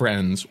my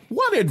friends?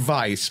 What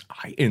advice?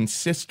 I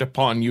insist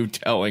upon you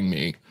telling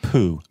me.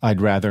 Pooh,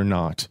 I'd rather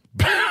not.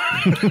 But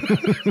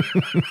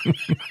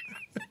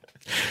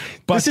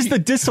this is the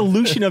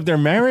dissolution of their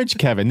marriage,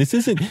 Kevin. This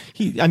isn't,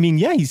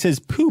 he says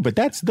pooh, but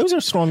those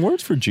are strong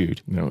words for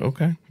Jude. No,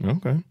 okay.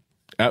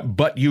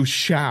 But you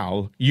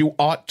shall, you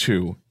ought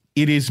to.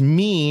 It is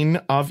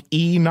mean of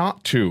E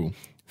not to.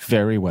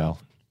 Very well.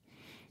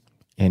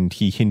 And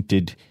he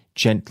hinted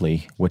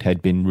gently what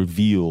had been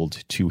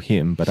revealed to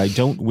him, but I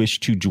don't wish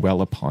to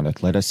dwell upon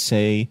it. Let us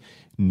say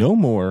no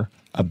more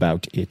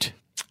about it.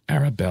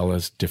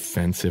 Arabella's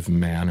defensive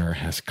manner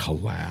has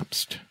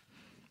collapsed.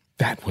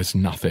 That was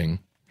nothing,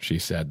 she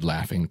said,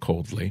 laughing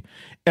coldly.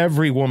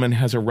 Every woman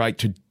has a right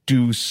to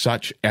do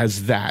such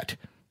as that.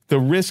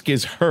 The risk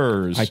is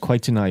hers. I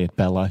quite deny it,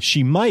 Bella.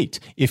 She might,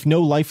 if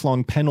no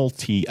lifelong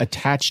penalty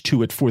attached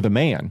to it for the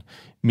man.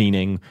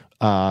 Meaning,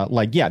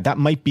 that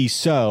might be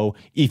so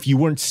if you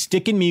weren't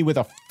sticking me with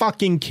a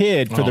fucking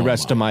kid for the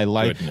rest of my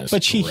life.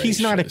 But he's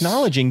not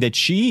acknowledging that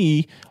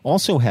she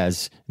also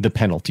has the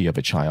penalty of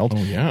a child.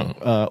 Oh,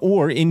 yeah.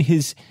 Or in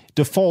his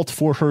default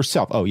for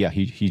herself. Oh, yeah,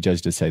 he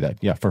does just say that.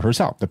 Yeah, for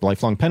herself, the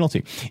lifelong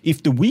penalty.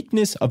 If the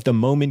weakness of the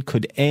moment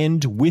could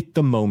end with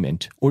the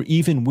moment or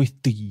even with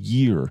the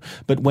year,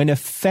 but when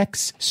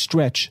effects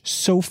stretch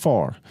so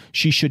far,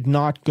 she should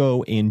not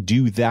go and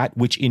do that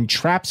which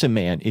entraps a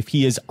man if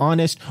he is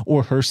honest,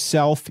 or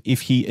herself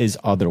if he is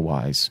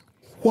otherwise.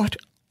 What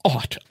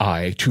ought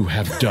I to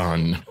have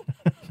done?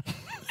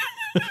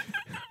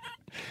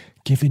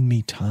 Given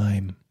me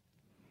time.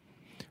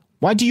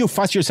 Why do you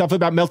fuss yourself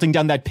about melting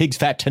down that pig's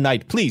fat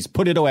tonight? Please,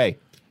 put it away.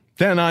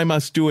 Then I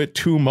must do it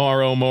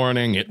tomorrow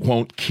morning. It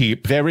won't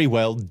keep. Very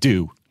well,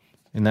 do.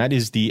 And that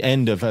is the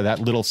end of that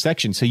little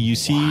section. So you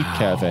see,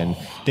 Kevin,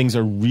 things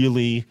are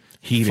really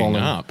heating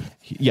up.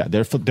 Yeah,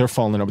 they're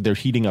falling up. They're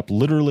heating up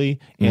literally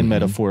and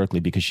metaphorically,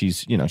 because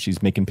she's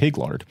making pig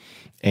lard.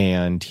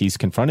 And he's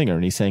confronting her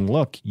and he's saying,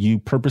 look, you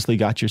purposely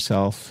got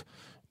yourself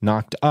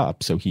knocked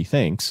up, so he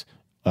thinks,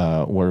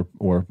 or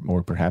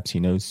perhaps he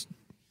knows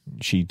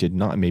she did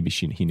not. Maybe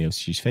he knows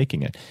she's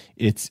faking it.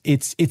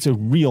 It's a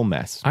real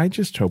mess. I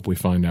just hope we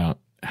find out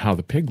how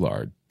the pig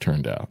lard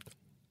turned out.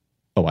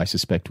 Oh, I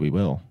suspect we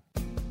will.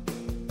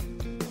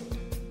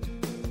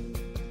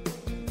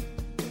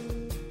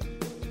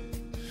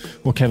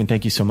 Well, Kevin,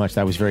 thank you so much.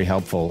 That was very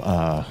helpful.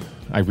 I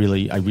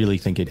really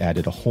think it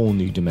added a whole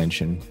new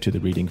dimension to the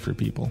reading for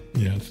people.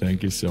 Yeah,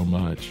 thank you so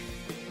much.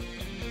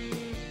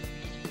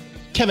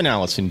 Kevin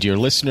Allison, dear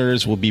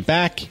listeners, will be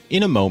back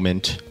in a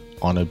moment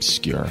on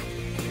Obscure.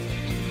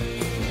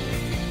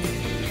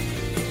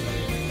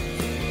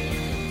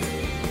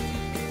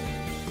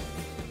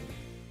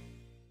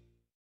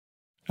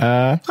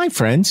 Hi,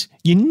 friends.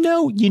 You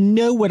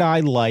know what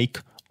I like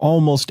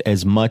almost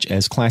as much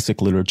as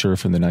classic literature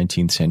from the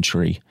 19th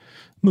century?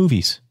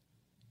 Movies.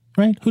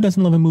 Right? Who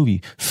doesn't love a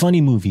movie?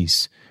 Funny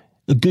movies.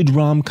 A good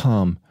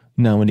rom-com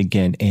now and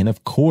again. And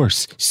of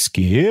course,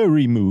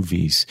 scary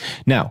movies.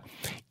 Now,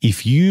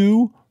 if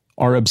you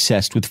are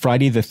obsessed with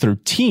Friday the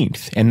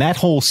 13th and that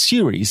whole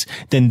series,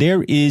 then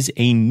there is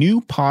a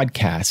new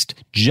podcast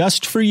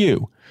just for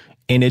you.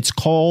 And it's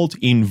called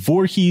In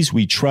Voorhees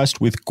We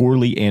Trust with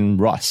Gourley and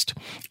Rust.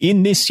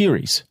 In this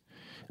series,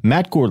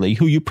 Matt Gourley,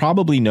 who you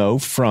probably know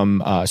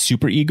from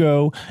Super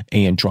Ego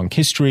and Drunk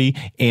History,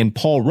 and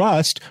Paul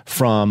Rust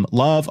from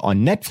Love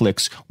on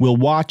Netflix, will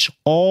watch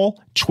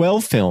all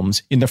 12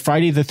 films in the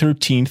Friday the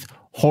 13th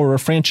horror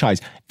franchise.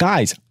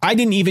 Guys, I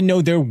didn't even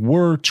know there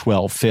were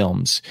 12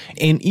 films.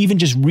 And even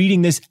just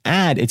reading this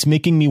ad, it's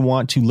making me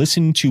want to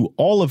listen to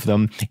all of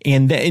them,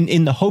 and then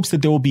in the hopes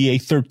that there will be a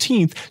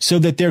 13th, so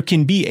that there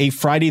can be a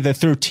Friday the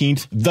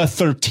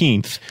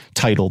 13th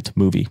titled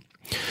movie.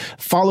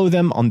 Follow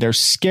them on their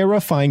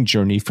scarifying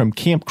journey from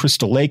Camp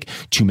Crystal Lake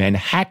to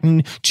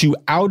Manhattan to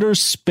outer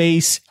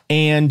space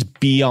and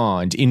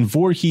beyond. In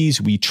Voorhees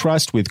We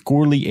Trust with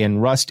Gourley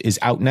and Rust is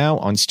out now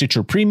on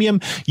Stitcher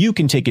Premium. You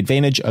can take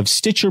advantage of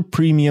Stitcher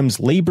Premium's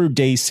Labor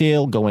Day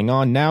sale going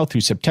on now through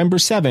September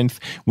 7th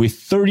with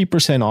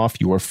 30% off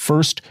your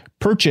first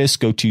purchase.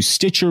 Go to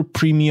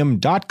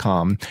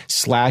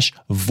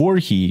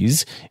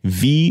stitcherpremium.com/Voorhees,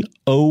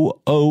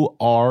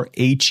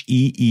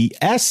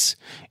 VOORHEES,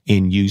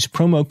 and use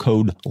promo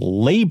code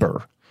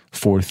LABOR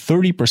for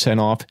 30%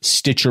 off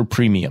Stitcher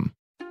Premium.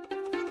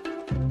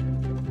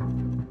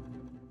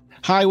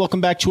 Hi, welcome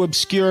back to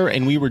Obscure,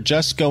 and we were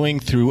just going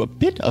through a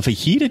bit of a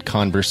heated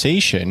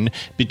conversation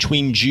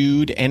between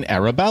Jude and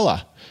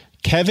Arabella.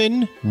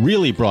 Kevin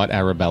really brought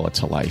Arabella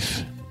to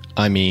life.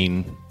 I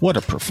mean, what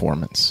a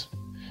performance.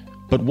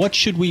 But what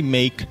should we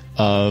make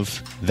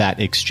of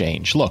that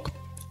exchange? Look,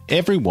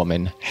 every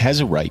woman has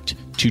a right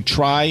to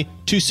try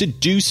to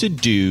seduce a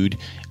dude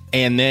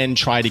and then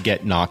try to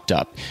get knocked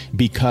up.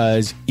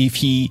 Because if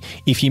he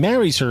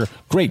marries her,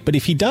 great. But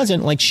if he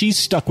doesn't, like, she's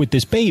stuck with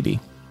this baby.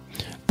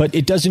 But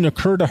it doesn't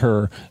occur to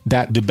her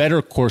that the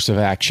better course of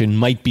action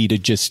might be to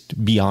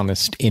just be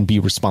honest and be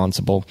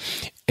responsible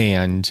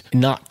and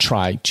not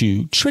try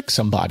to trick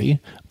somebody,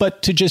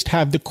 but to just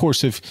have the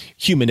course of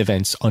human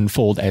events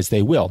unfold as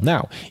they will.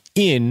 Now,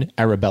 in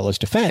Arabella's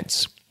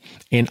defense,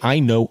 and I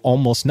know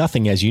almost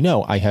nothing, as you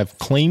know, I have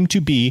claimed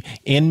to be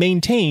and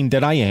maintained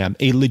that I am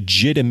a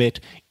legitimate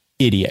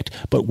idiot.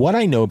 But what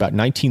I know about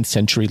 19th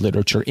century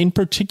literature, in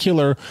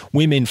particular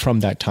women from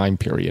that time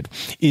period,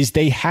 is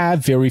they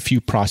have very few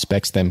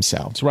prospects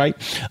themselves, right?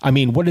 I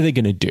mean, what are they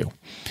going to do?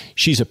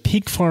 She's a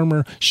pig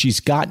farmer. She's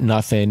got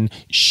nothing.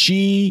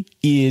 She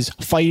is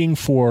fighting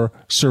for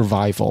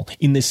survival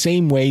in the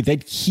same way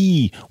that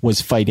he was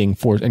fighting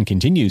for and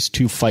continues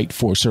to fight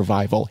for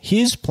survival.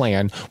 His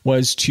plan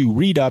was to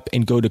read up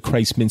and go to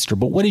Christminster.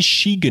 But what is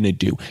she going to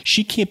do?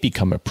 She can't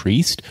become a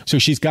priest. So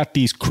she's got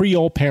these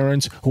Creole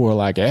parents who are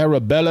like,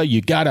 Arabella,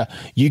 you gotta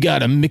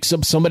mix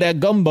up some of that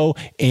gumbo.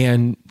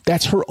 And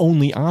that's her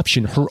only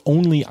option. Her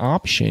only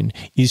option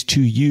is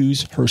to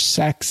use her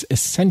sex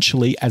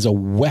essentially as a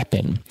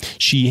weapon.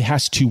 She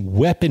has to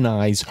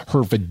weaponize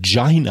her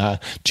vagina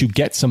to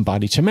get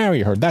somebody to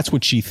marry her. That's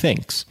what she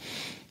thinks.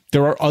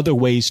 There are other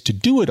ways to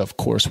do it, of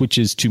course, which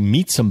is to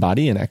meet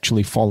somebody and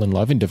actually fall in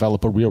love and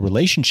develop a real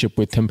relationship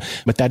with him.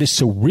 But that is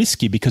so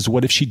risky, because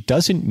what if she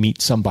doesn't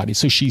meet somebody?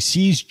 So she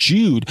sees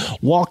Jude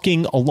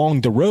walking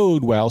along the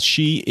road while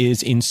she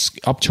is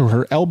up to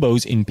her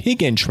elbows in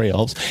pig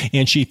entrails,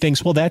 and she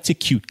thinks, well, that's a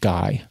cute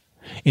guy.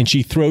 And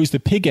she throws the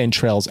pig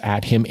entrails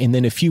at him. And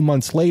then a few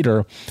months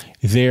later,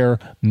 they're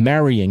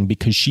marrying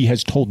because she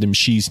has told him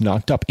she's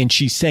knocked up. And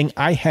she's saying,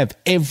 I have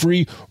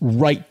every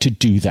right to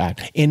do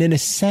that. And in a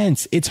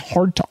sense, it's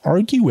hard to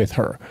argue with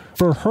her.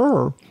 For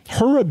her,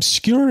 her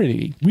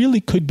obscurity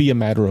really could be a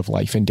matter of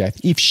life and death.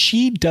 If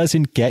she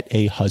doesn't get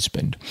a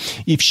husband,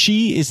 if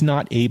she is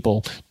not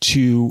able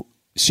to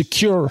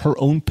secure her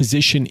own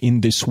position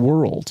in this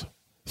world,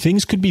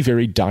 things could be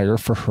very dire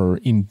for her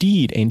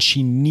indeed, and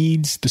she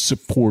needs the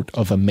support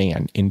of a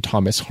man in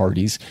Thomas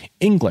Hardy's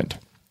England.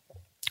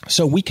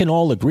 So we can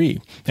all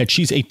agree that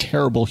she's a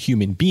terrible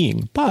human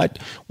being, but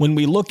when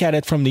we look at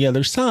it from the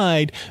other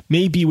side,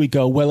 maybe we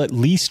go, well, at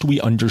least we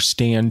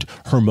understand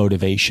her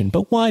motivation.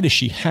 But why does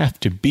she have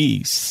to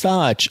be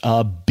such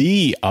a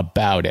bee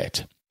about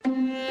it?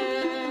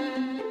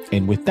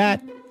 And with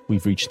that,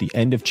 we've reached the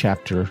end of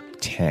chapter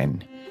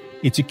 10.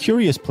 It's a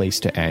curious place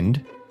to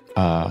end.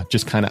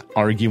 Just kind of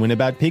arguing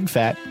about pig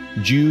fat.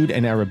 Jude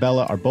and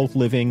Arabella are both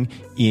living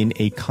in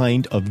a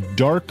kind of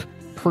dark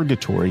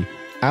purgatory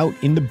out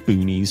in the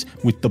boonies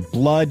with the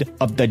blood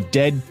of the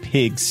dead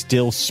pig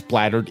still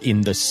splattered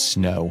in the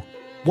snow.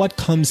 What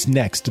comes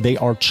next? They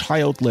are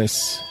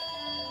childless.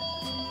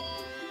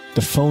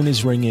 The phone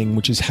is ringing,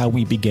 which is how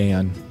we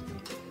began.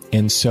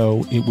 And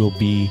so it will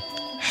be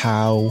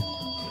how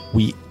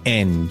we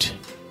end.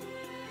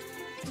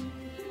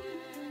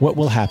 What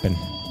will happen?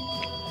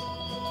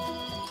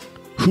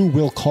 Who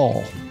will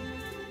call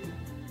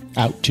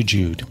out to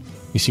Jude?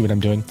 You see what I'm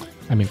doing?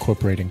 I'm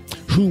incorporating.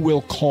 Who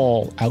will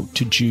call out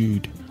to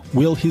Jude?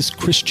 Will his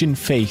Christian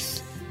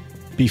faith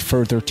be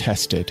further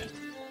tested?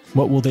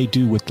 What will they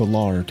do with the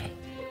lard?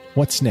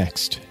 What's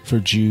next for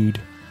Jude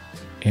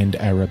and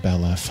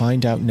Arabella?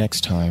 Find out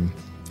next time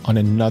on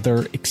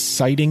another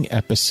exciting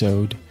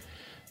episode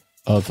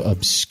of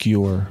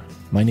Obscure.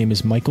 My name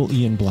is Michael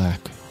Ian Black,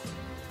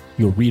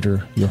 your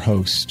reader, your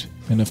host,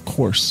 and of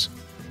course,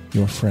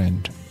 your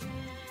friend.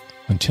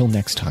 Until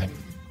next time,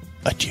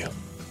 adieu.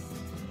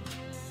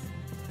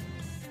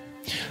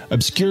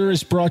 Obscure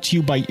is brought to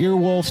you by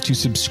Earwolf. To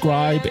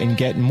subscribe and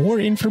get more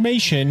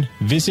information,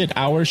 visit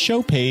our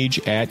show page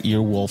at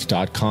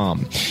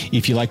earwolf.com.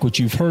 If you like what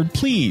you've heard,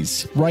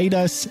 please write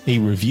us a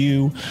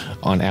review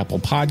on Apple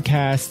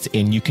Podcasts,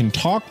 and you can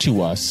talk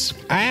to us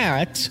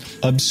at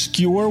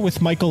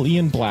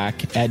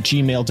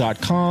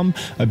obscurewithmichaelianblack@gmail.com.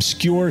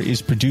 Obscure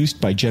is produced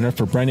by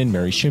Jennifer Brennan,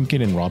 Mary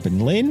Shimkin, and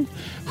Robin Lynn,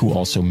 who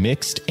also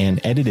mixed and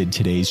edited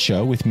today's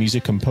show with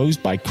music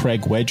composed by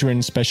Craig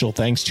Wedren. Special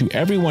thanks to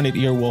everyone at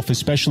Earwolf,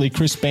 especially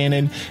Chris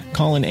Bannon,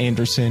 Colin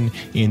Anderson,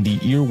 and the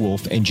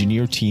Earwolf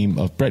engineer team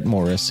of Brett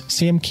Morris,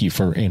 Sam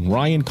Kiefer, and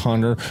Ryan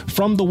Connor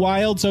from the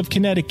wilds of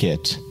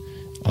Connecticut.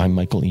 I'm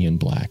Michael Ian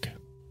Black.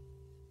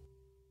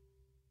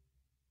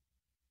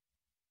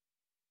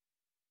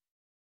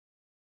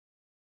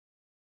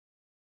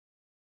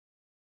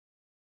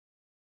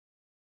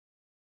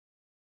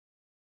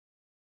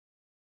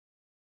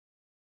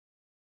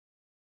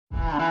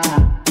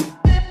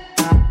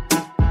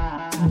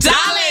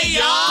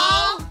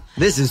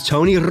 This is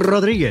Tony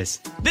Rodriguez.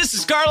 This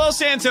is Carlos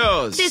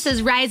Santos. This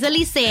is Riza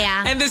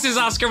Licea. And this is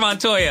Oscar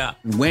Montoya.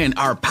 When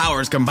our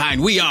powers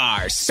combine, we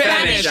are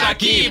Spanish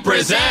Aquí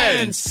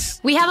Presents.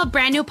 We have a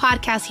brand new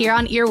podcast here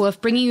on Earwolf,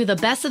 bringing you the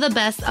best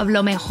of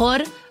lo mejor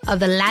of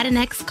the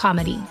Latinx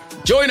comedy.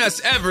 Join us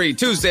every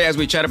Tuesday as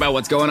we chat about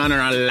what's going on in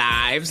our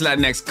lives,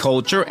 Latinx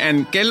culture,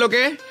 and ¿qué es lo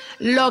que?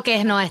 Lo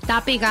que nos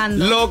está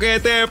picando. Lo que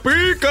te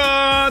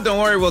pica. Don't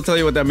worry, we'll tell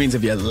you what that means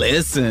if you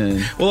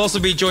listen. We'll also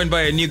be joined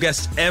by a new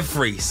guest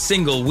every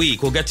single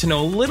week. We'll get to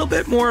know a little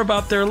bit more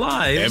about their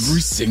lives.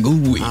 Every single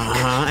week.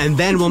 And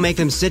then we'll make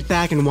them sit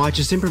back and watch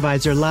us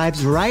improvise their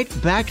lives right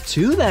back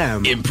to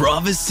them.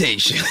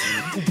 Improvisation.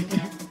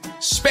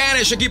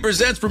 Spanish Aquí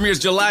Presents premieres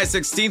July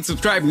 16th.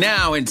 Subscribe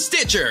now in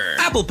Stitcher,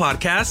 Apple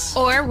Podcasts,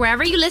 or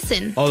wherever you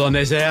listen. O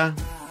donde sea.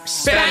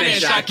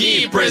 Spanish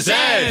Aquí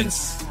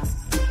Presents.